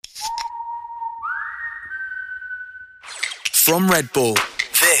From Red Bull,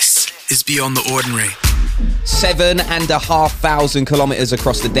 this is Beyond the Ordinary. 7,500 kilometres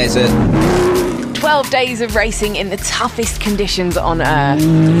across the desert. 12 days of racing in the toughest conditions on Earth.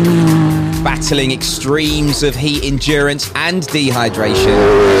 Battling extremes of heat endurance and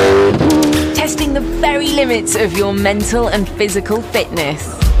dehydration. Testing the very limits of your mental and physical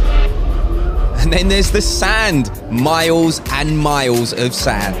fitness. And then there's the sand. Miles and miles of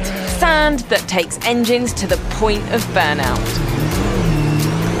sand. Sand that takes engines to the point of burnout.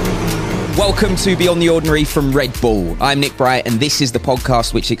 Welcome to Beyond the Ordinary from Red Bull. I'm Nick Bright, and this is the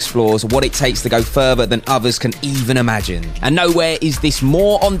podcast which explores what it takes to go further than others can even imagine. And nowhere is this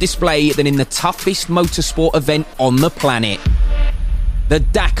more on display than in the toughest motorsport event on the planet, the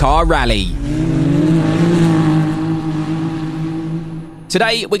Dakar Rally.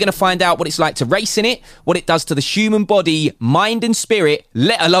 Today, we're going to find out what it's like to race in it, what it does to the human body, mind and spirit,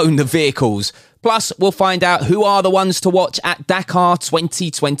 let alone the vehicles. Plus, we'll find out who are the ones to watch at Dakar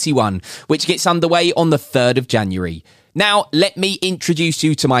 2021, which gets underway on the 3rd of January. Now, let me introduce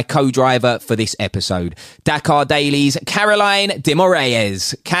you to my co-driver for this episode, Dakar Daily's Caroline de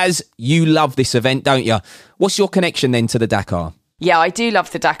Moraes. Kaz, you love this event, don't you? What's your connection then to the Dakar? Yeah, I do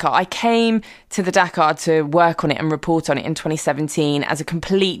love the Dakar. I came to the Dakar to work on it and report on it in 2017 as a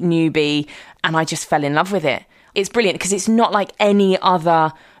complete newbie, and I just fell in love with it. It's brilliant because it's not like any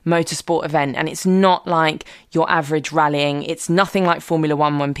other motorsport event, and it's not like your average rallying. It's nothing like Formula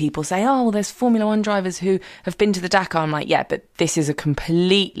One when people say, oh, well, there's Formula One drivers who have been to the Dakar. I'm like, yeah, but this is a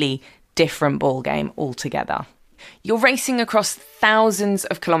completely different ball game altogether. You're racing across thousands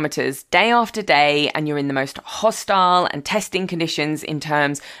of kilometres day after day, and you're in the most hostile and testing conditions in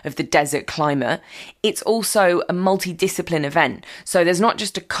terms of the desert climate. It's also a multidiscipline event. So there's not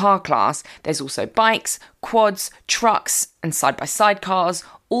just a car class, there's also bikes, quads, trucks and side-by-side cars,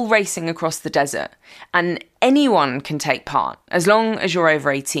 all racing across the desert. And anyone can take part, as long as you're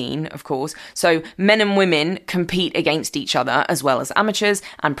over 18, of course. So men and women compete against each other, as well as amateurs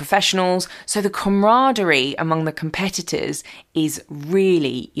and professionals. So the camaraderie among the competitors is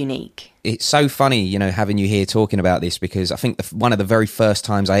really unique. It's so funny, you know, having you here talking about this, because I think one of the very first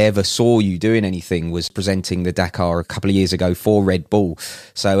times I ever saw you doing anything was presenting the Dakar a couple of years ago for Red Bull.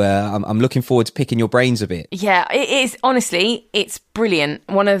 So I'm looking forward to picking your brains a bit. Yeah, it is. Honestly, it's brilliant.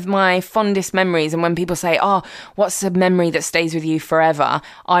 One of my fondest memories. And when people say, oh, what's a memory that stays with you forever?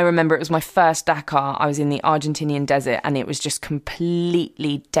 I remember it was my first Dakar. I was in the Argentinian desert, and it was just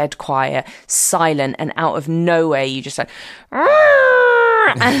completely dead quiet, silent, and out of nowhere you just like,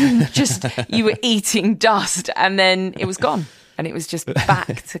 and just you were eating dust, and then it was gone, and it was just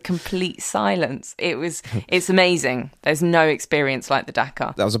back to complete silence. It's amazing. There's no experience like the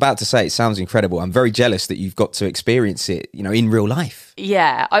Dakar. I was about to say, it sounds incredible. I'm very jealous that you've got to experience it, you know, in real life.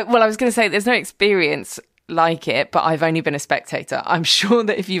 Yeah, I was going to say there's no experience like it, but I've only been a spectator. I'm sure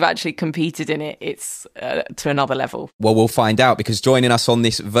that if you've actually competed in it, it's to another level. Well, we'll find out, because joining us on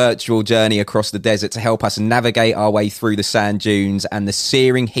this virtual journey across the desert to help us navigate our way through the sand dunes and the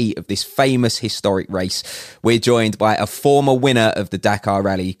searing heat of this famous historic race, we're joined by a former winner of the Dakar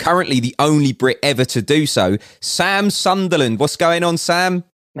Rally, currently the only Brit ever to do so, Sam Sunderland. What's going on, Sam?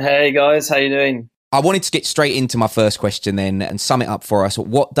 Hey guys, how you doing? I wanted to get straight into my first question then and sum it up for us.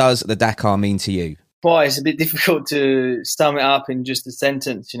 What does the Dakar mean to you? Boy, it's a bit difficult to sum it up in just a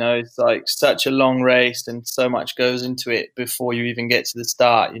sentence. You know, it's like such a long race and so much goes into it before you even get to the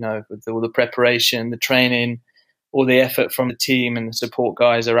start, you know, with all the preparation, the training, all the effort from the team and the support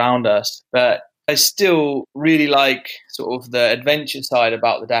guys around us. But I still really like sort of the adventure side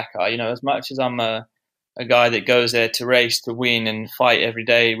about the Dakar. You know, as much as I'm a guy that goes there to race, to win and fight every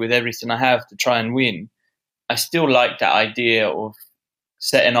day with everything I have to try and win, I still like that idea of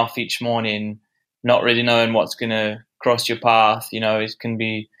setting off each morning, not really knowing what's going to cross your path. You know, it can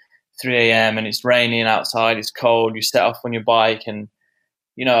be 3 a.m. and it's raining outside, it's cold, you set off on your bike, and,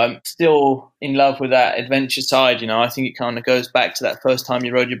 you know, I'm still in love with that adventure side. You know, I think it kind of goes back to that first time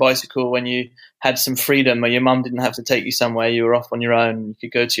you rode your bicycle when you had some freedom, or your mum didn't have to take you somewhere, you were off on your own, you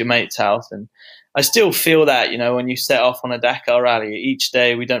could go to your mate's house. And I still feel that, you know, when you set off on a Dakar Rally, each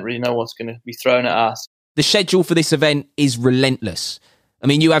day we don't really know what's going to be thrown at us. The schedule for this event is relentless. I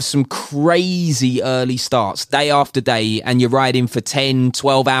mean, you have some crazy early starts day after day, and you're riding for 10,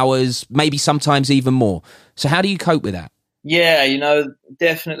 12 hours, maybe sometimes even more. So how do you cope with that? Yeah, you know,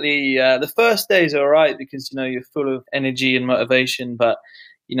 definitely the first days are all right because, you know, you're full of energy and motivation. But,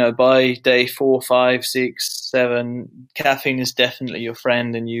 you know, by day 4, 5, 6, 7, caffeine is definitely your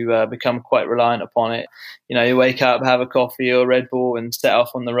friend, and you become quite reliant upon it. You know, you wake up, have a coffee or a Red Bull and set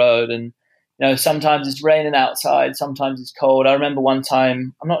off on the road, and sometimes it's raining outside, sometimes it's cold. I remember one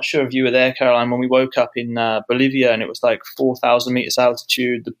time, I'm not sure if you were there, Caroline, when we woke up in Bolivia and it was like 4,000 meters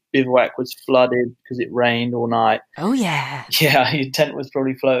altitude. The bivouac was flooded because it rained all night. Oh, yeah. Yeah, your tent was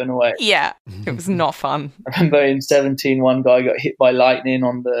probably floating away. Yeah, it was not fun. I remember in 17, one guy got hit by lightning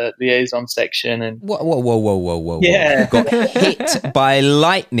on the liaison section. And Whoa. Yeah. Got hit by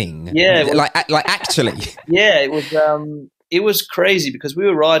lightning? Yeah. Like actually? Yeah, it was crazy because we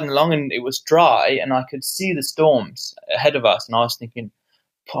were riding along and it was dry and I could see the storms ahead of us. And I was thinking,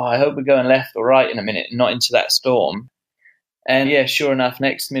 I hope we're going left or right in a minute and not into that storm. And yeah, sure enough,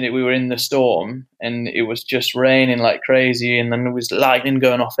 next minute we were in the storm and it was just raining like crazy. And then there was lightning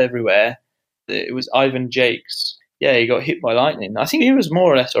going off everywhere. It was Ivan Jakes. Yeah, he got hit by lightning. I think he was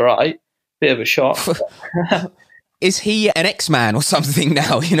more or less all right. Bit of a shock. Is he an X-Man or something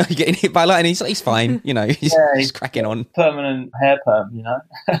now? Getting hit by lightning. He's fine. He's cracking on. Permanent hair perm,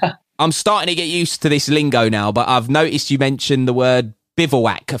 I'm starting to get used to this lingo now, but I've noticed you mentioned the word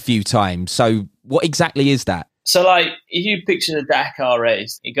bivouac a few times. So what exactly is that? So, like, if you picture the Dakar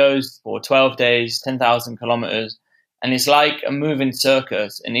race, it goes for 12 days, 10,000 kilometers, and it's like a moving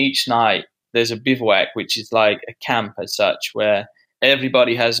circus. And each night there's a bivouac, which is like a camp as such, where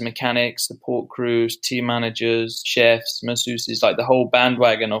everybody has mechanics, support crews, team managers, chefs, masseuses, like the whole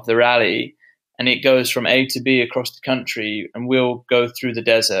bandwagon of the rally. And it goes from A to B across the country, and we'll go through the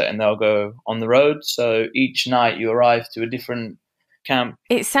desert and they'll go on the road. So each night you arrive to a different camp.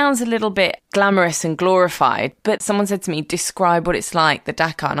 It sounds a little bit glamorous and glorified, but someone said to me, describe what it's like, the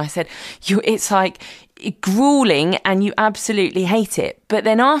Dakar. And I said, it's like grueling and you absolutely hate it. But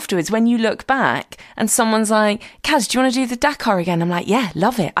then afterwards, when you look back and someone's like, Kaz, do you want to do the Dakar again? I'm like, yeah,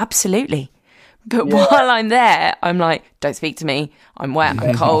 love it. Absolutely. But while I'm there, I'm like, don't speak to me. I'm wet.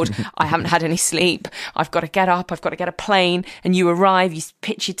 I'm cold. I haven't had any sleep. I've got to get up. I've got to get a plane. And you arrive, you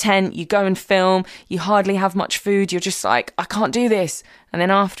pitch your tent, you go and film. You hardly have much food. You're just like, I can't do this. And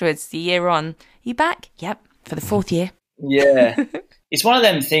then afterwards, the year on, you back? Yep. For the 4th year. Yeah. It's one of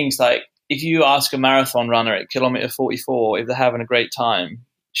them things like, if you ask a marathon runner at kilometer 44 if they're having a great time,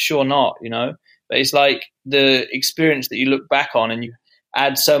 sure not, But it's like the experience that you look back on and you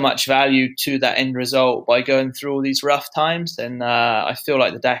add so much value to that end result by going through all these rough times. And I feel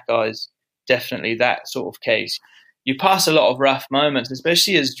like the Dakar is definitely that sort of case. You pass a lot of rough moments,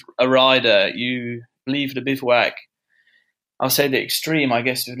 especially as a rider. You leave the bivouac. I'll say the extreme, I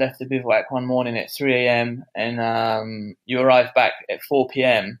guess, you left the bivouac one morning at 3 a.m. and you arrive back at 4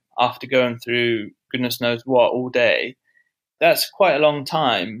 p.m. after going through goodness knows what all day. That's quite a long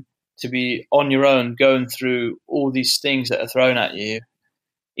time to be on your own going through all these things that are thrown at you.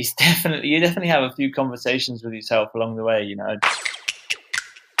 You definitely have a few conversations with yourself along the way,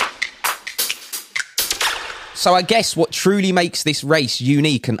 So I guess what truly makes this race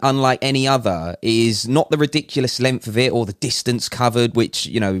unique and unlike any other is not the ridiculous length of it or the distance covered, which,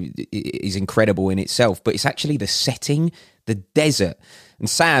 is incredible in itself, but it's actually the setting, the desert. And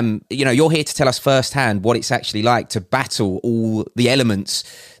Sam, you're here to tell us firsthand what it's actually like to battle all the elements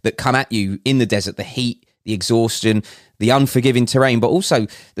that come at you in the desert, the heat, the exhaustion, the unforgiving terrain, but also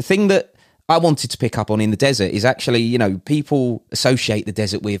the thing that I wanted to pick up on in the desert is actually, people associate the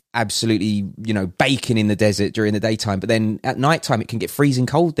desert with absolutely, baking in the desert during the daytime, but then at nighttime it can get freezing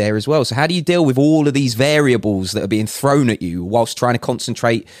cold there as well. So how do you deal with all of these variables that are being thrown at you whilst trying to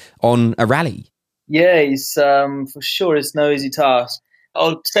concentrate on a rally? Yeah, it's for sure it's no easy task.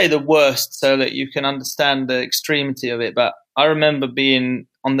 I'll say the worst so that you can understand the extremity of it. But I remember being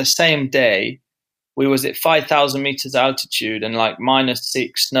on the same day, we was at 5,000 meters altitude and like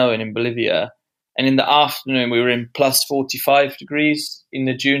 -6 snowing in Bolivia. And in the afternoon, we were in plus 45 degrees in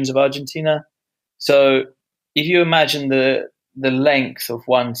the dunes of Argentina. So if you imagine the length of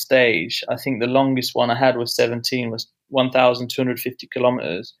one stage, I think the longest one I had was 1,250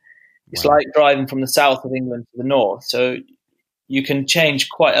 kilometers. It's like driving from the south of England to the north. So you can change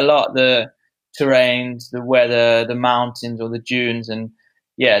quite a lot, the terrains, the weather, the mountains or the dunes. And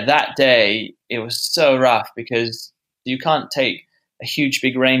yeah, that day it was so rough because you can't take a huge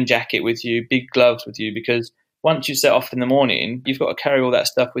big rain jacket with you, big gloves with you, because once you set off in the morning, you've got to carry all that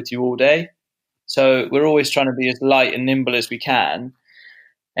stuff with you all day. So we're always trying to be as light and nimble as we can.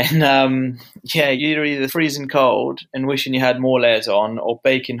 And you're either freezing cold and wishing you had more layers on, or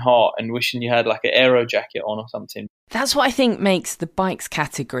baking hot and wishing you had like an aero jacket on or something. That's what I think makes the bikes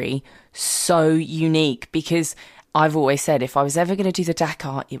category so unique, because I've always said if I was ever going to do the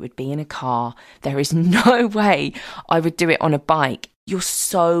Dakar, it would be in a car. There is no way I would do it on a bike. You're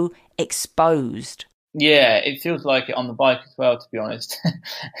so exposed. Yeah, it feels like it on the bike as well, to be honest.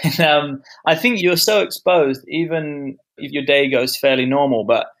 And, I think you're so exposed, even if your day goes fairly normal.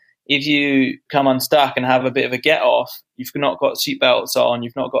 But if you come unstuck and have a bit of a get off, you've not got seatbelts on,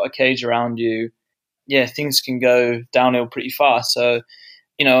 you've not got a cage around you, yeah, things can go downhill pretty fast. So,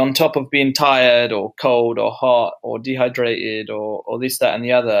 on top of being tired or cold or hot or dehydrated or this, that, and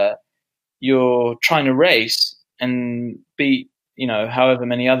the other, you're trying to race and beat, however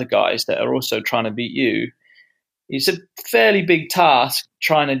many other guys that are also trying to beat you. It's a fairly big task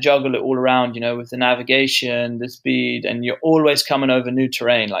trying to juggle it all around, with the navigation, the speed, and you're always coming over new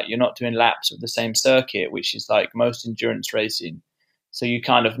terrain. Like, you're not doing laps of the same circuit, which is like most endurance racing. So you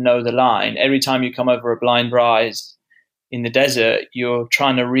kind of know the line. Every time you come over a blind rise in the desert, you're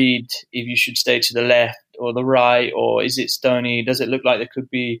trying to read if you should stay to the left or the right, or is it stony? Does it look like there could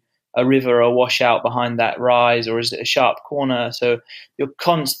be a river or washout behind that rise, or is it a sharp corner? So you're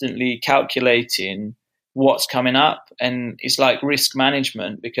constantly calculating what's coming up, and it's like risk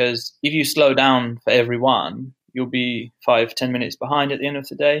management, because if you slow down for everyone, you'll be 5-10 minutes behind at the end of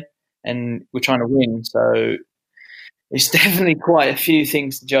the day, and we're trying to win. So it's definitely quite a few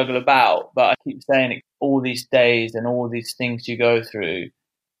things to juggle about, but I keep saying it, all these days and all these things you go through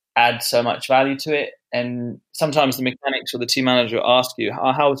add so much value to it. And sometimes the mechanics or the team manager will ask you,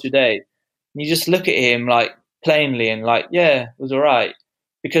 how was your day? And you just look at him like plainly and like, yeah, it was all right.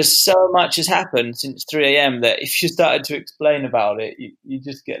 Because so much has happened since 3 a.m. that if you started to explain about it, you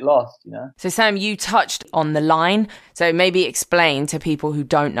just get lost, So Sam, you touched on the line. So maybe explain to people who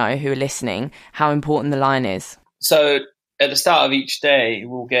don't know, who are listening, how important the line is. So at the start of each day,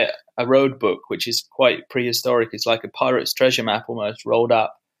 we'll get a road book, which is quite prehistoric. It's like a pirate's treasure map almost rolled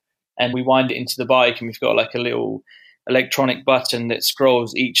up. And we wind it into the bike, and we've got like a little electronic button that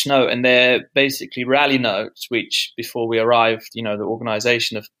scrolls each note, and they're basically rally notes, which before we arrived, the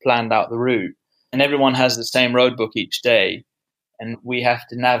organization have planned out the route, and everyone has the same road book each day, and we have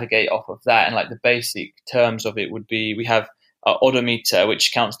to navigate off of that. And like the basic terms of it would be, we have our odometer,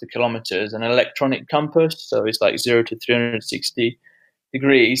 which counts the kilometers, an electronic compass, so it's like 0 to 360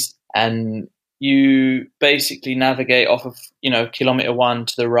 degrees, and you basically navigate off of, kilometer 1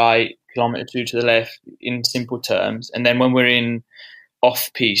 to the right, kilometer 2 to the left, in simple terms. And then when we're in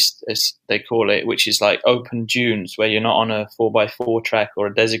off-piste, as they call it, which is like open dunes where you're not on a 4x4 track or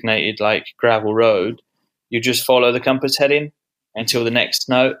a designated like gravel road, you just follow the compass heading until the next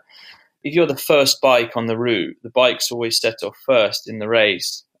note. If you're the first bike on the route, the bike's always set off first in the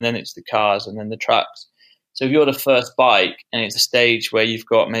race, and then it's the cars and then the trucks. So if you're the first bike and it's a stage where you've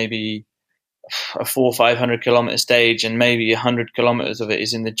got maybe a 400 or 500 kilometer stage and maybe 100 kilometers of it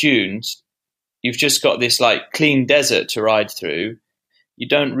is in the dunes, you've just got this like clean desert to ride through. You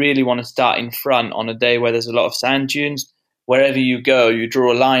don't really want to start in front on a day where there's a lot of sand dunes. Wherever you go, you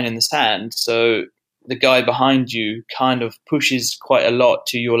draw a line in the sand. So the guy behind you kind of pushes quite a lot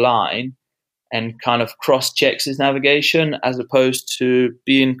to your line and kind of cross checks his navigation as opposed to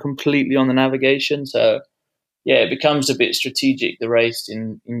being completely on the navigation. So yeah, it becomes a bit strategic, the race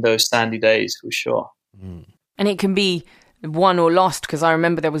in those sandy days, for sure. And it can be won or lost, because I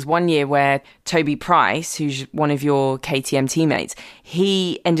remember there was one year where Toby Price, who's one of your KTM teammates,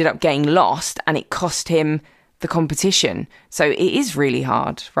 he ended up getting lost and it cost him the competition. So it is really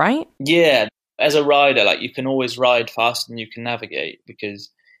hard, right? Yeah. As a rider, like, you can always ride faster than you can navigate,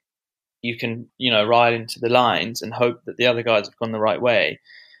 because you can, ride into the lines and hope that the other guys have gone the right way.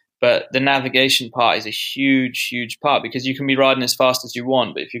 But the navigation part is a huge, huge part, because you can be riding as fast as you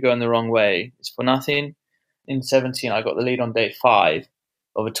want, but if you're going the wrong way, it's for nothing. In 17, I got the lead on day 5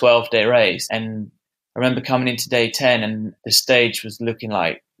 of a 12-day race. And I remember coming into day 10 and the stage was looking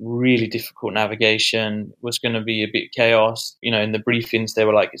like really difficult navigation, was going to be a bit chaos. In the briefings, they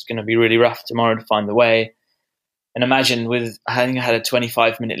were like, it's going to be really rough tomorrow to find the way. And imagine I think I had a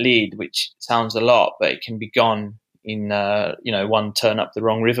 25-minute lead, which sounds a lot, but it can be gone in one turn up the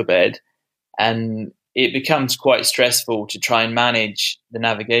wrong riverbed, and it becomes quite stressful to try and manage the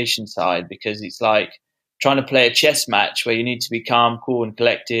navigation side, because it's like trying to play a chess match where you need to be calm, cool and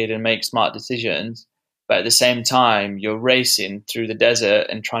collected and make smart decisions, but at the same time you're racing through the desert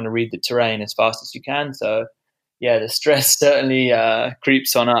and trying to read the terrain as fast as you can. So yeah, the stress certainly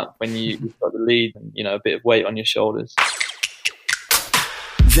creeps on up when you've got the lead and a bit of weight on your shoulders.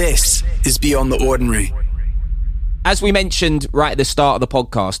 This is Beyond the Ordinary. As we mentioned right at the start of the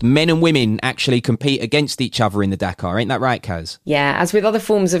podcast, men and women actually compete against each other in the Dakar. Ain't that right, Kaz? Yeah, as with other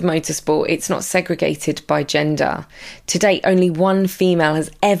forms of motorsport, it's not segregated by gender. To date, only one female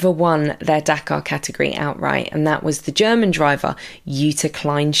has ever won their Dakar category outright, and that was the German driver, Jutta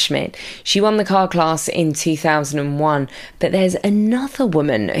Kleinschmidt. She won the car class in 2001, but there's another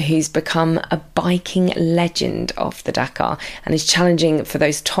woman who's become a biking legend of the Dakar and is challenging for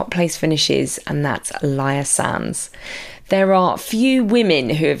those top place finishes, and that's Laia Sanz. There are few women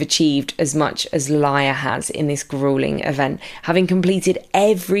who have achieved as much as Laia has in this grueling event, having completed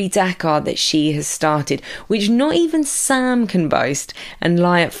every Dakar that she has started, which not even Sam can boast, and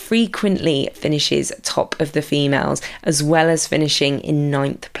Laia frequently finishes top of the females, as well as finishing in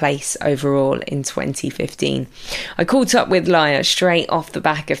 9th place overall in 2015. I caught up with Laia straight off the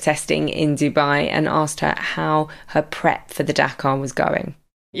back of testing in Dubai and asked her how her prep for the Dakar was going.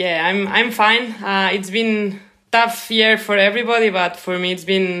 Yeah, I'm fine. It's been tough year for everybody, but for me it's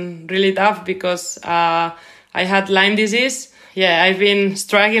been really tough because I had Lyme disease. Yeah, I've been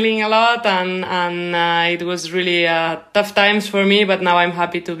struggling a lot and it was really tough times for me, but now I'm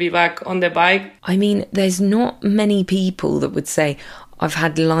happy to be back on the bike. I mean, there's not many people that would say, I've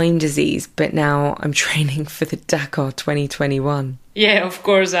had Lyme disease, but now I'm training for the Dakar 2021. Yeah, of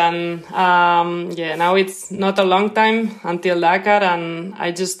course. And now it's not a long time until Dakar, and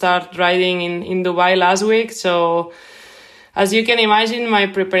I just started riding in Dubai last week. So as you can imagine, my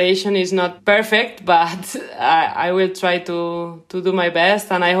preparation is not perfect, but I will try to do my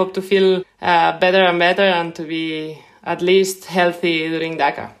best, and I hope to feel better and better and to be at least healthy during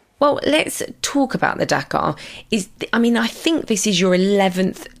Dakar. Well, let's talk about the Dakar. I think this is your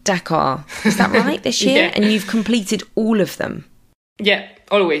 11th Dakar. Is that right, this year? Yeah. And you've completed all of them. Yeah,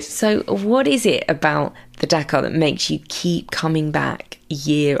 always. So what is it about the Dakar that makes you keep coming back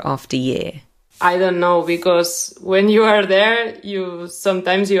year after year? I don't know, because when you are there,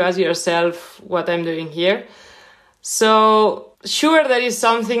 sometimes you ask yourself what I'm doing here. So sure, there is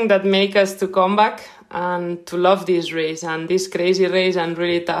something that makes us to come back and to love this race and this crazy race and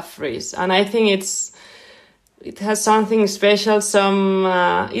really tough race. And I think it has something special.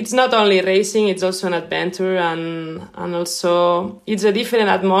 It's not only racing, it's also an adventure, and also it's a different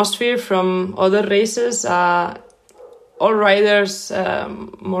atmosphere from other races. All riders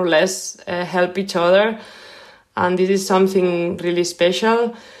more or less help each other, and this is something really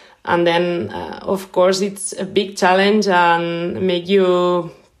special. And then of course it's a big challenge and make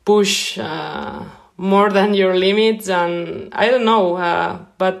you push more than your limits, and I don't know,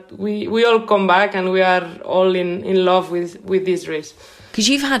 but we all come back and we are all in love with this race. Because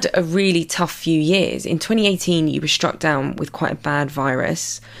you've had a really tough few years. In 2018 you were struck down with quite a bad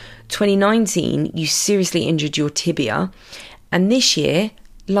virus. 2019 you seriously injured your tibia, and this year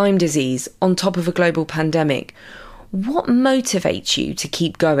Lyme disease on top of a global pandemic. What motivates you to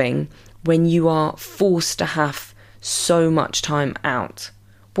keep going when you are forced to have so much time out?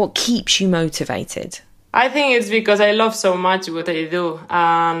 What keeps you motivated? I think it's because I love so much what I do.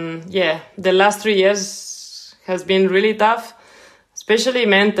 The last 3 years has been really tough, especially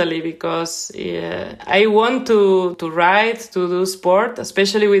mentally, because I want to ride, to do sport,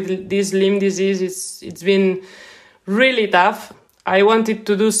 especially with this Lyme disease. It's been really tough. I wanted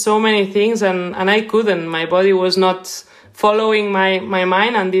to do so many things and I couldn't. My body was not following my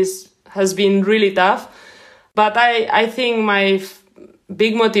mind, and this has been really tough. But I think my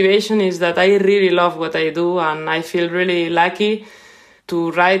big motivation is that I really love what I do, and I feel really lucky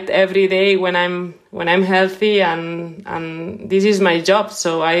to ride every day when I'm healthy, and this is my job.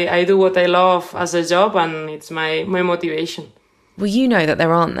 So I do what I love as a job, and it's my motivation. Well, you know that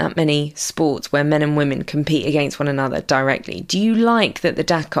there aren't that many sports where men and women compete against one another directly. Do you like that the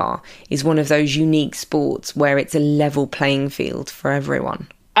Dakar is one of those unique sports where it's a level playing field for everyone?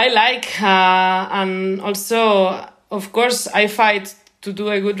 I like, and also, of course, I fight to do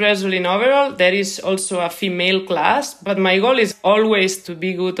a good result in overall. There is also a female class, but my goal is always to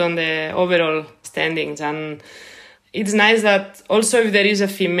be good on the overall standings. And it's nice that also if there is a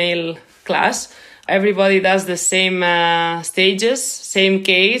female class, everybody does the same stages, same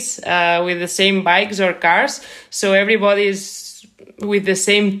case, with the same bikes or cars. So everybody is with the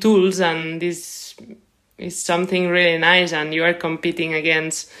same tools, and this is something really nice, and you are competing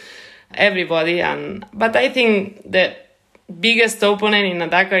against everybody. But I think the biggest opponent in a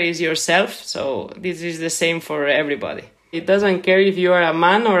Dakar is yourself, so this is the same for everybody. It doesn't care if you are a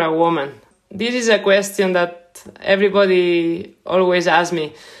man or a woman. This is a question that everybody always asks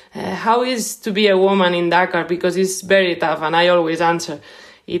me. How is to be a woman in Dakar? Because it's very tough, and I always answer,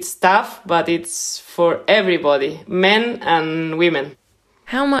 it's tough, but it's for everybody, men and women.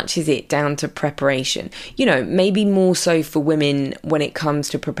 How much is it down to preparation? You know, maybe more so for women when it comes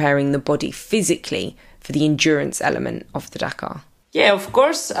to preparing the body physically for the endurance element of the Dakar. Yeah, of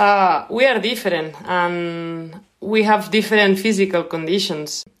course, we are different, and we have different physical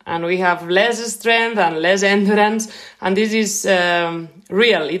conditions, and we have less strength and less endurance, and this is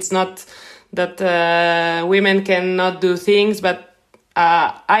real. It's not that women cannot do things, but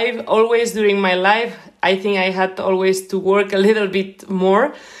I've always, during my life, I think I had always to work a little bit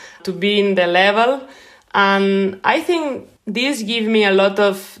more to be in the level, And I think this gives me a lot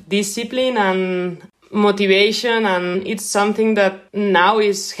of discipline and motivation, and it's something that now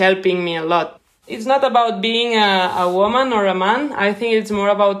is helping me a lot. It's not about being a woman or a man. I think it's more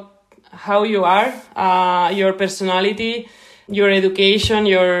about how you are, your personality, your education,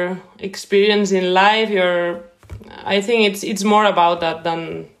 your experience in life. I think it's more about that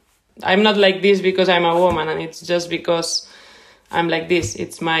than I'm not like this because I'm a woman, and it's just because I'm like this.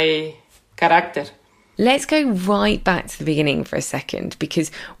 It's my character. Let's go right back to the beginning for a second, because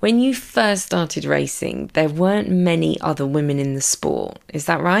when you first started racing, there weren't many other women in the sport. Is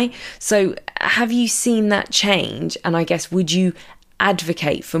that right? So have you seen that change? And I guess, would you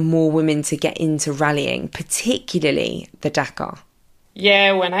advocate for more women to get into rallying, particularly the Dakar?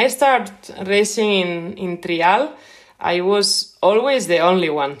 Yeah, when I started racing in trial, I was always the only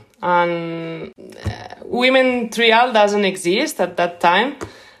one. And women trial doesn't exist at that time.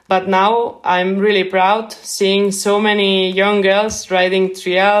 But now I'm really proud seeing so many young girls riding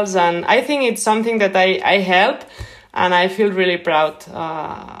trials, and I think it's something that I help, and I feel really proud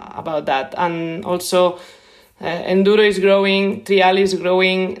about that. And also enduro is growing, trial is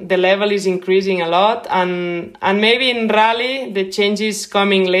growing, the level is increasing a lot, and maybe in rally the change is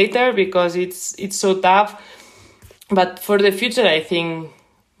coming later because it's so tough. But for the future, I think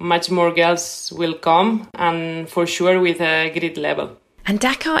much more girls will come, and for sure with a great level. And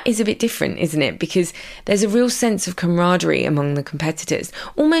Dakar is a bit different, isn't it? Because there's a real sense of camaraderie among the competitors,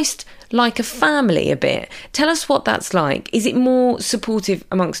 almost like a family a bit. Tell us what that's like. Is it more supportive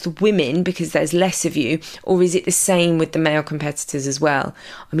amongst the women because there's less of you, or is it the same with the male competitors as well?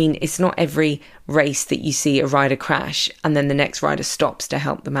 I mean, it's not every race that you see a rider crash and then the next rider stops to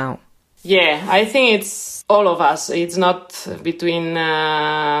help them out. Yeah, I think it's all of us. It's not between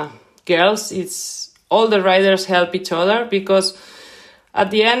girls. It's all the riders help each other, because at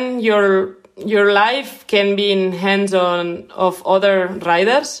the end, your life can be in hands of other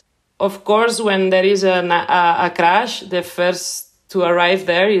riders. Of course, when there is a crash, the first to arrive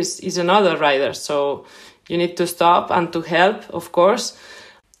there is another rider. So you need to stop and to help, of course.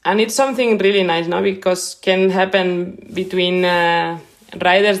 And it's something really nice, no? Because can happen between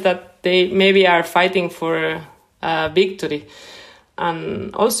riders that they maybe are fighting for a victory.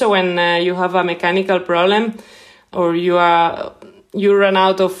 And also when you have a mechanical problem or you run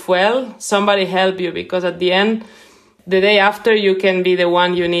out of fuel, somebody help you, because at the end, the day after, you can be the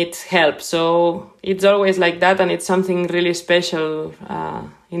one you need help. So it's always like that, and it's something really special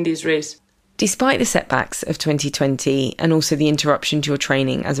in this race. Despite the setbacks of 2020 and also the interruption to your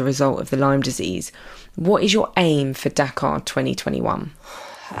training as a result of the Lyme disease, what is your aim for Dakar 2021?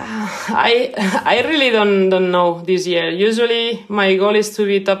 I really don't know this year. Usually my goal is to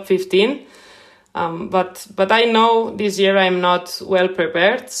be top 15. But I know this year I'm not well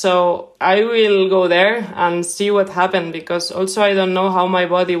prepared, so I will go there and see what happens, because also I don't know how my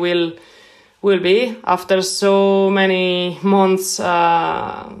body will be after so many months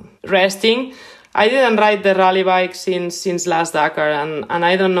resting. I didn't ride the rally bike since last Dakar, and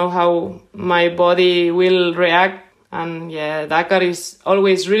I don't know how my body will react. And yeah, Dakar is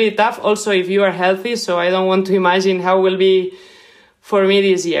always really tough, also if you are healthy, so I don't want to imagine how it will be for me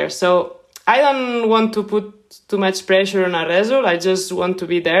this year. So I don't want to put too much pressure on a result. I just want to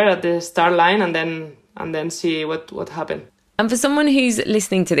be there at the start line and then see what happens. And for someone who's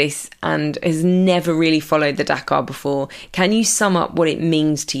listening to this and has never really followed the Dakar before, can you sum up what it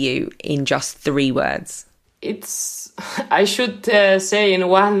means to you in just 3 words? I should say in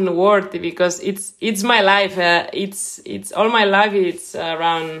one word, because it's my life. It's all my life. It's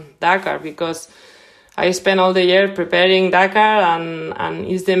around Dakar, because I spent all the year preparing Dakar, and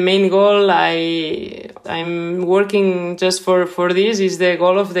it's the main goal. I'm working just for this. Is the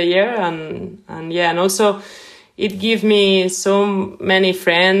goal of the year, and also it gives me so many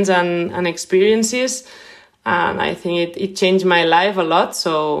friends and experiences, and I think it changed my life a lot.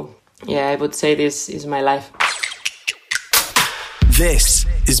 So yeah, I would say this is my life. This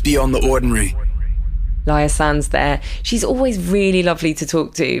is Beyond the Ordinary. Laia Sanz there. She's always really lovely to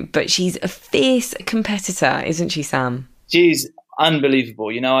talk to, but she's a fierce competitor, isn't she, Sam? She's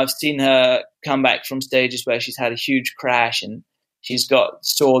unbelievable. You know, I've seen her come back from stages where she's had a huge crash and she's got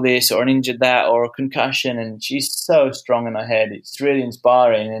sore this or an injured that or a concussion, and she's so strong in her head. It's really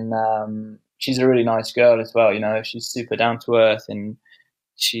inspiring, and she's a really nice girl as well. You know, she's super down to earth and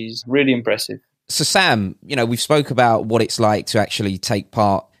she's really impressive. So Sam, you know, we've spoke about what it's like to actually take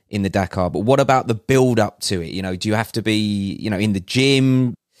part in the Dakar, but what about the build up to it? You know, do you have to be, you know, in the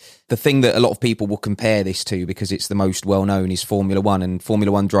gym? The thing that a lot of people will compare this to, because it's the most well known, is Formula One, and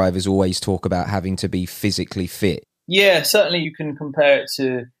Formula One drivers always talk about having to be physically fit. Yeah, certainly you can compare it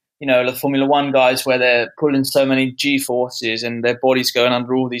to the Formula One guys where they're pulling so many G forces and their body's going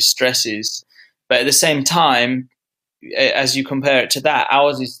under all these stresses. But at the same time, as you compare it to that,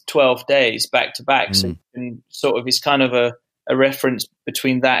 ours is 12 days back to back. So you can sort of, it's kind of a reference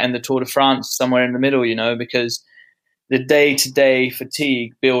between that and the Tour de France, somewhere in the middle, because the day-to-day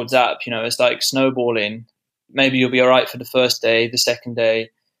fatigue builds up. It's like snowballing. Maybe you'll be all right for the first day, the second day,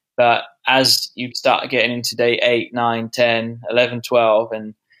 but as you start getting into day 8, 9, 10, 11, 12,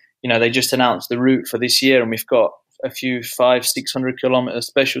 and they just announced the route for this year, and we've got a few 500-600 kilometer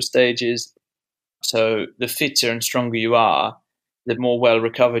special stages. So the fitter and stronger you are, the more well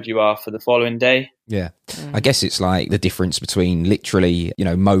recovered you are for the following day. Yeah. I guess it's like the difference between literally,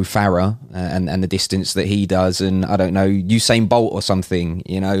 Mo Farah and the distance that he does, and I don't know, Usain Bolt or something,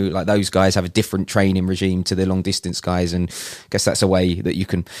 like those guys have a different training regime to the long distance guys, and I guess that's a way that you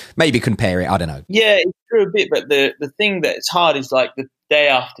can maybe compare it. I don't know. Yeah, it's true a bit, but the thing that's hard is like the day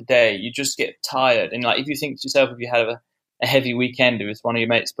after day, you just get tired. And like if you think to yourself, if you have a heavy weekend, if it's one of your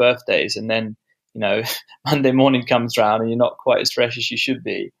mates' birthdays, and then Monday morning comes around and you're not quite as fresh as you should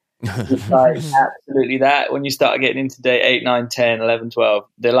be. It's like absolutely that. When you start getting into day 8, 9, 10, 11, 12,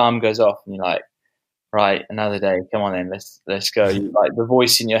 the alarm goes off and you're like, right, another day. Come on then, let's go. Like the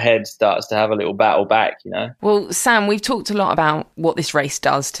voice in your head starts to have a little battle back, Well, Sam, we've talked a lot about what this race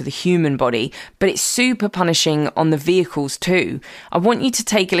does to the human body, but it's super punishing on the vehicles too. I want you to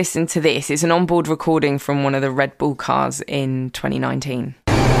take a listen to this. It's an onboard recording from one of the Red Bull cars in 2019.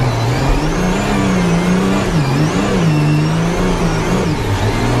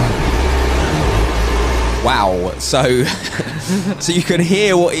 Wow. So you can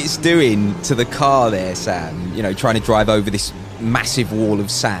hear what it's doing to the car there, Sam, trying to drive over this massive wall of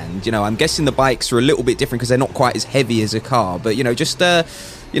sand. I'm guessing the bikes are a little bit different because they're not quite as heavy as a car, but, just,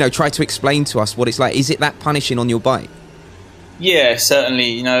 try to explain to us what it's like. Is it that punishing on your bike? Yeah,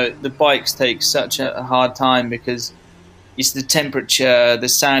 certainly. The bikes take such a hard time because it's the temperature, the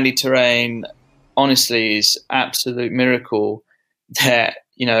sandy terrain, honestly, is absolute miracle that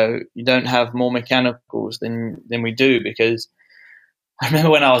you don't have more mechanicals than we do. Because I remember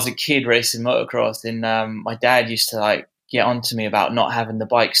when I was a kid racing motocross, and my dad used to like get onto me about not having the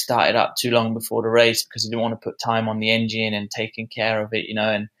bike started up too long before the race because he didn't want to put time on the engine and taking care of it,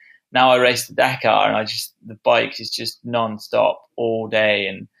 and now I race the Dakar and the bike is just non-stop all day.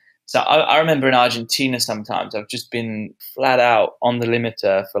 And so I remember in Argentina sometimes I've just been flat out on the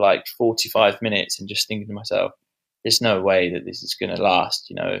limiter for like 45 minutes and just thinking to myself, there's no way that this is going to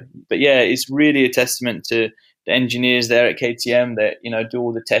last, But yeah, it's really a testament to the engineers there at KTM that, do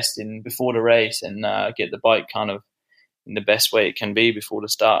all the testing before the race and get the bike kind of in the best way it can be before the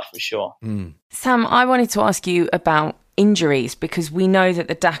start, for sure. Sam, I wanted to ask you about injuries, because we know that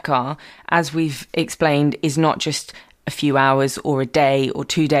the Dakar, as we've explained, is not just a few hours or a day or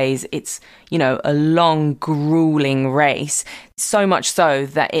 2 days. It's, a long, grueling race. So much so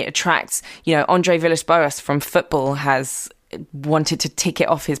that it attracts, Andre Villas-Boas from football has wanted to tick it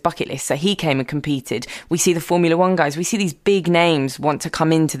off his bucket list. So he came and competed. We see the Formula One guys. We see these big names want to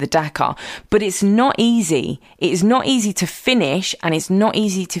come into the Dakar. But it's not easy. It is not easy to finish, and it's not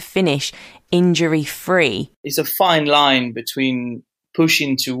easy to finish injury-free. It's a fine line between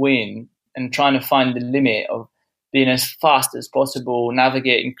pushing to win and trying to find the limit of being as fast as possible,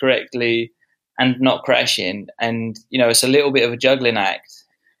 navigating correctly and not crashing. And, it's a little bit of a juggling act.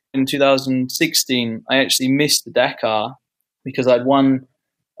 In 2016, I actually missed the Dakar because I'd won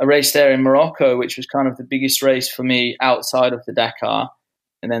a race there in Morocco, which was kind of the biggest race for me outside of the Dakar.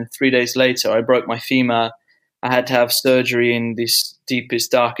 And then 3 days later, I broke my femur. I had to have surgery in this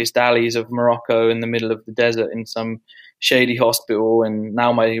deepest, darkest alleys of Morocco in the middle of the desert in some shady hospital. And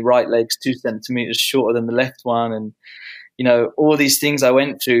now my right leg's 2 centimeters shorter than the left one. And, all these things I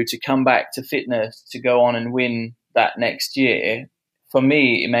went through to come back to fitness, to go on and win that next year. For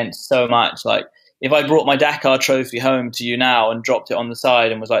me, it meant so much. Like, if I brought my Dakar trophy home to you now and dropped it on the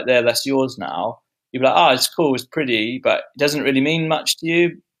side and was like, there, that's yours now, you'd be like, oh, it's cool, it's pretty, but it doesn't really mean much to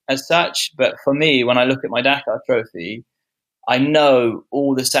you as such. But for me, when I look at my Dakar trophy, I know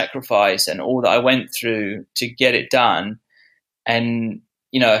all the sacrifice and all that I went through to get it done. And,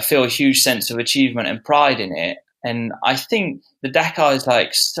 I feel a huge sense of achievement and pride in it. And I think the Dakar is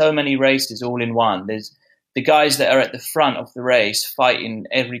like so many races all in one. There's the guys that are at the front of the race fighting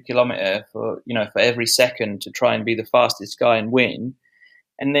every kilometer for every second to try and be the fastest guy and win.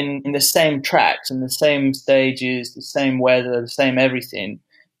 And then in the same tracks and the same stages, the same weather, the same everything,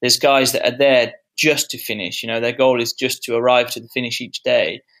 there's guys that are there just to finish. Their goal is just to arrive to the finish each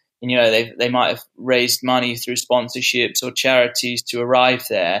day. And, they might have raised money through sponsorships or charities to arrive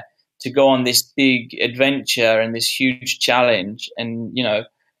there, to go on this big adventure and this huge challenge. And,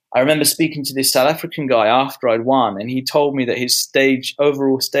 I remember speaking to this South African guy after I'd won, and he told me that his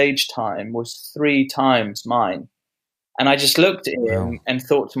overall stage time was 3 times mine. And I just looked at him and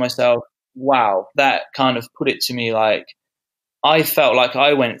thought to myself, wow, that kind of put it to me like, I felt like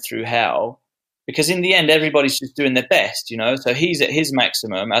I went through hell, because in the end, everybody's just doing their best, you know? So he's at his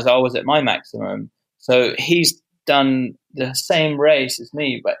maximum as I was at my maximum. So he's done the same race as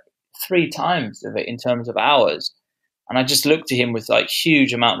me, but 3 times of it in terms of hours. And I just looked at him with like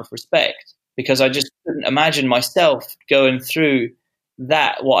huge amount of respect, because I just couldn't imagine myself going through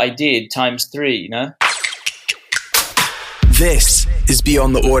that, what I did times 3, you know? This is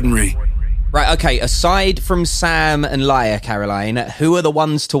Beyond the Ordinary. Right, okay, aside from Sam and Laia, Caroline, who are the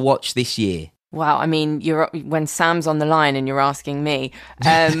ones to watch this year? Wow, I mean, when Sam's on the line and you're asking me,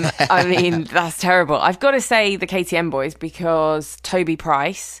 I mean, that's terrible. I've got to say the KTM boys, because Toby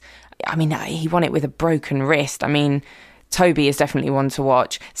Price, I mean, he won it with a broken wrist. I mean, Toby is definitely one to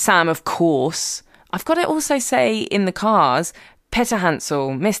watch. Sam, of course. I've got to also say in the cars, Petter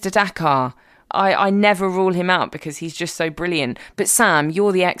Hansel, Mr. Dakar. I never rule him out because he's just so brilliant. But Sam,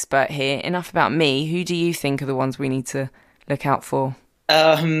 you're the expert here. Enough about me. Who do you think are the ones we need to look out for?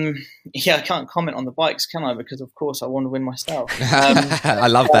 Yeah, I can't comment on the bikes, can I? Because, of course, I want to win myself. I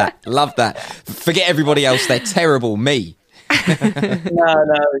love that. Love that. Forget everybody else. They're terrible. Me. No.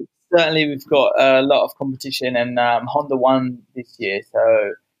 Certainly, we've got a lot of competition, and Honda won this year.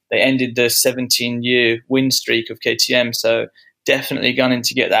 So they ended the 17-year win streak of KTM. So definitely gunning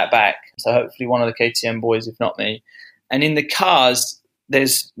to get that back. So hopefully one of the KTM boys, if not me. And in the cars,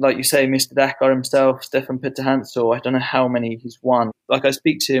 there's, like you say, Mr. Dakar himself, Stefan Petter Hansel. I don't know how many he's won. Like, I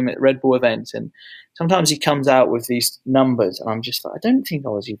speak to him at Red Bull events, and sometimes he comes out with these numbers, and I'm just like, I don't think I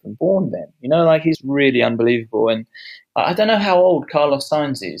was even born then. You know, like, he's really unbelievable. And I don't know how old Carlos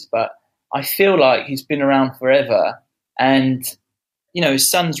Sainz is, but I feel like he's been around forever. And, you know, his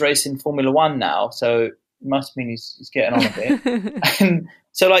son's racing Formula One now, so it must mean he's getting on a bit. And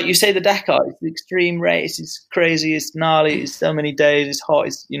so, like you say, the Dakar, it's the extreme race, it's crazy, it's gnarly, it's so many days, it's hot,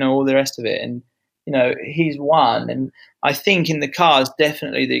 it's, you know, all the rest of it. And, you know, he's won. And I think in the cars,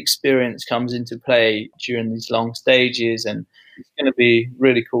 definitely the experience comes into play during these long stages. And it's going to be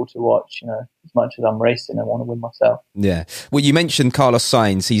really cool to watch, you know, as much as I'm racing, I want to win myself. Yeah. Well, you mentioned Carlos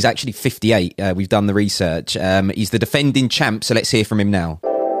Sainz. He's actually 58. We've done the research. He's the defending champ, so let's hear from him now.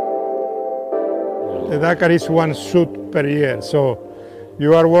 The Dakar is one shoot per year, so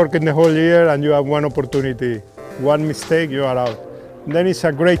you are working the whole year and you have one opportunity. One mistake, you are out. Then it's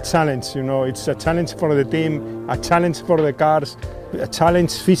a great challenge, you know. It's a challenge for the team, a challenge for the cars, a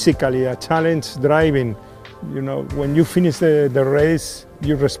challenge physically, a challenge driving. You know, when you finish the race,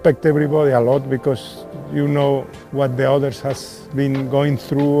 you respect everybody a lot because you know what the others has been going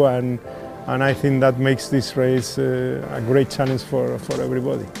through, and I think that makes this race a great challenge for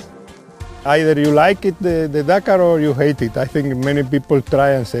everybody. Either you like it, the Dakar, or you hate it. I think many people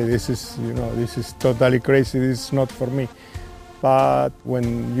try and say, this is totally crazy, this is not for me. But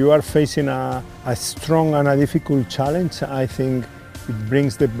when you are facing a strong and a difficult challenge, I think it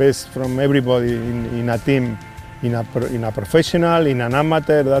brings the best from everybody in a team, in a professional, in an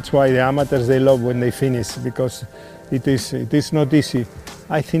amateur. That's why the amateurs, they love when they finish, because it is not easy.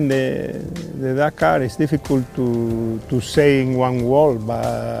 I think the Dakar is difficult to say in one word,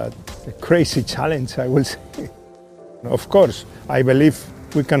 but a crazy challenge, I will say. Of course, I believe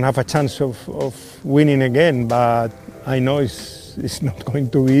we can have a chance of winning again, but I know it's not going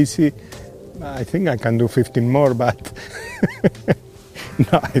to be easy. I think I can do 15 more, but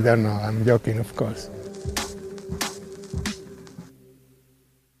no, I don't know. I'm joking, of course.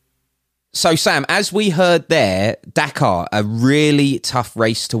 So, Sam, as we heard there, Dakar, a really tough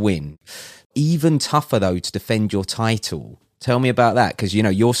race to win. Even tougher, though, to defend your title. Tell me about that, because, you know,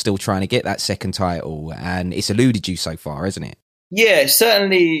 you're still trying to get that second title, and it's eluded you so far, isn't it? Yeah,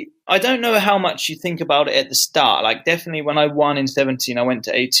 certainly. I don't know how much you think about it at the start. Like, definitely when I won in 17, I went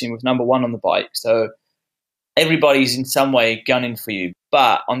to 18 with number 1 on the bike. So everybody's in some way gunning for you.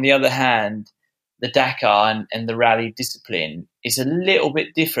 But on the other hand, the Dakar and the rally discipline is a little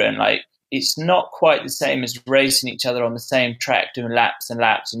bit different. Like, it's not quite the same as racing each other on the same track, doing laps and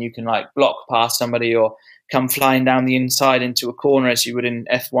laps, and you can like block past somebody or come flying down the inside into a corner as you would in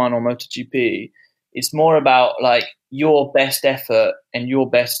F1 or MotoGP. It's more about like your best effort and your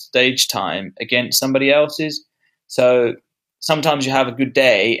best stage time against somebody else's. So sometimes you have a good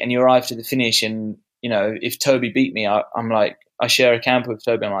day and you arrive to the finish, and, you know, if Toby beat me, I'm like, I share a camper with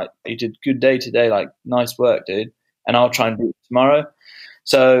Toby. I'm like, you did a good day today. Like, nice work, dude. And I'll try and beat you tomorrow.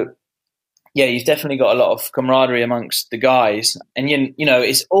 So yeah, you've definitely got a lot of camaraderie amongst the guys. And, you know,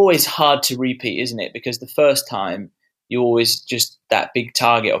 it's always hard to repeat, isn't it? Because the first time you're always just that big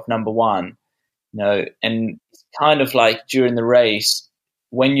target of number one, and it's kind of like during the race,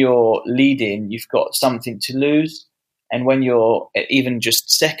 when you're leading, you've got something to lose. And when you're even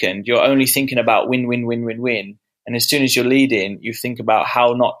just second, you're only thinking about win, win, win, win, win. And as soon as you're leading, you think about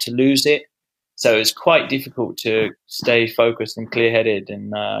how not to lose it. So it's quite difficult to stay focused and clear-headed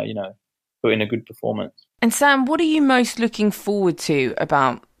and, put in a good performance. And Sam, what are you most looking forward to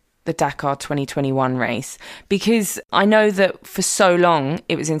about the Dakar 2021 race? Because I know that for so long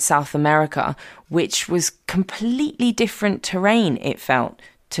it was in South America, which was completely different terrain, it felt,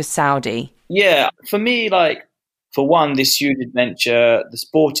 to Saudi. Yeah, for me, for one, this huge adventure, the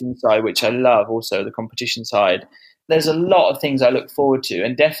sporting side, which I love, also the competition side, there's a lot of things I look forward to.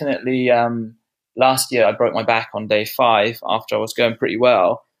 And definitely last year I broke my back on day 5 after I was going pretty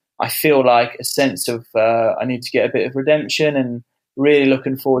well. I feel like a sense of I need to get a bit of redemption, and really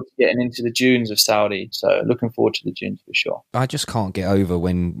looking forward to getting into the dunes of Saudi. So looking forward to the dunes for sure. I just can't get over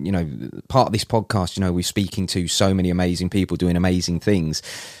when, part of this podcast, we're speaking to so many amazing people doing amazing things.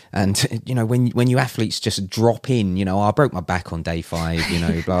 And, when you athletes just drop in, I broke my back on day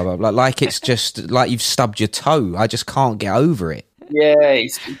 5, blah, blah, blah. Like it's just like you've stubbed your toe. I just can't get over it. Yeah,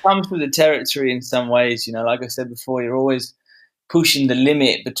 it comes with the territory in some ways. Like I said before, you're always pushing the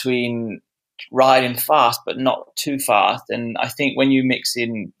limit between riding fast but not too fast. And I think when you mix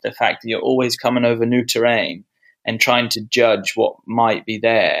in the fact that you're always coming over new terrain and trying to judge what might be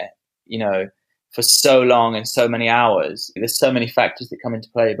there, for so long and so many hours, there's so many factors that come into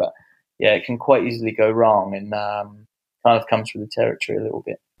play. But yeah, it can quite easily go wrong, and kind of comes with the territory a little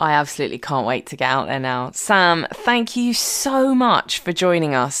bit. I absolutely can't wait to get out there now. Sam, thank you so much for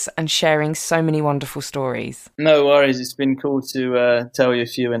joining us and sharing so many wonderful stories. No worries. It's been cool to tell you a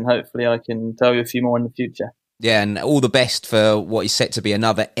few, and hopefully I can tell you a few more in the future. Yeah, and all the best for what is set to be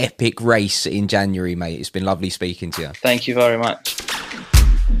another epic race in January, mate. It's been lovely speaking to you. Thank you very much.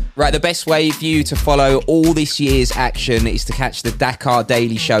 Right, the best way for you to follow all this year's action is to catch the Dakar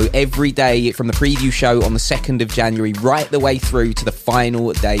Daily Show every day, from the preview show on the 2nd of January right the way through to the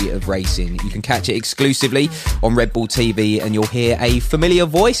final day of racing. You can catch it exclusively on Red Bull TV, and you'll hear a familiar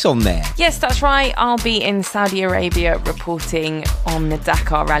voice on there. Yes, that's right. I'll be in Saudi Arabia reporting on the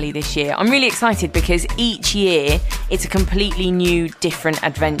Dakar Rally this year. I'm really excited because each year it's a completely new, different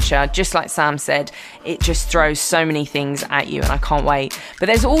adventure. Just like Sam said, it just throws so many things at you, and I can't wait. But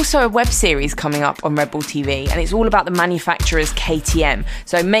there's also a web series coming up on Red Bull TV, and it's all about the manufacturer's KTM.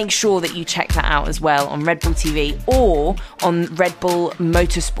 So make sure that you check that out as well on Red Bull TV or on Red Bull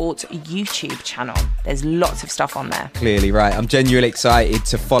Motorsports YouTube channel. There's lots of stuff on there. Clearly, right. I'm genuinely excited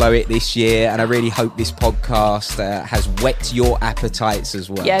to follow it this year, and I really hope this podcast has whet your appetites as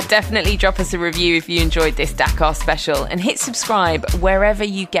well. Yeah, definitely drop us a review if you enjoyed this Dakar special, and hit subscribe wherever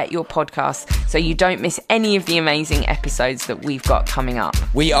you get your podcasts so you don't miss any of the amazing episodes that we've got coming up.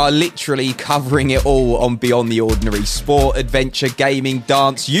 We are literally covering it all on Beyond the Ordinary. Sport, adventure, gaming,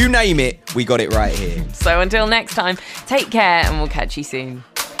 dance, you name it, we got it right here. So until next time, take care, and we'll catch you soon.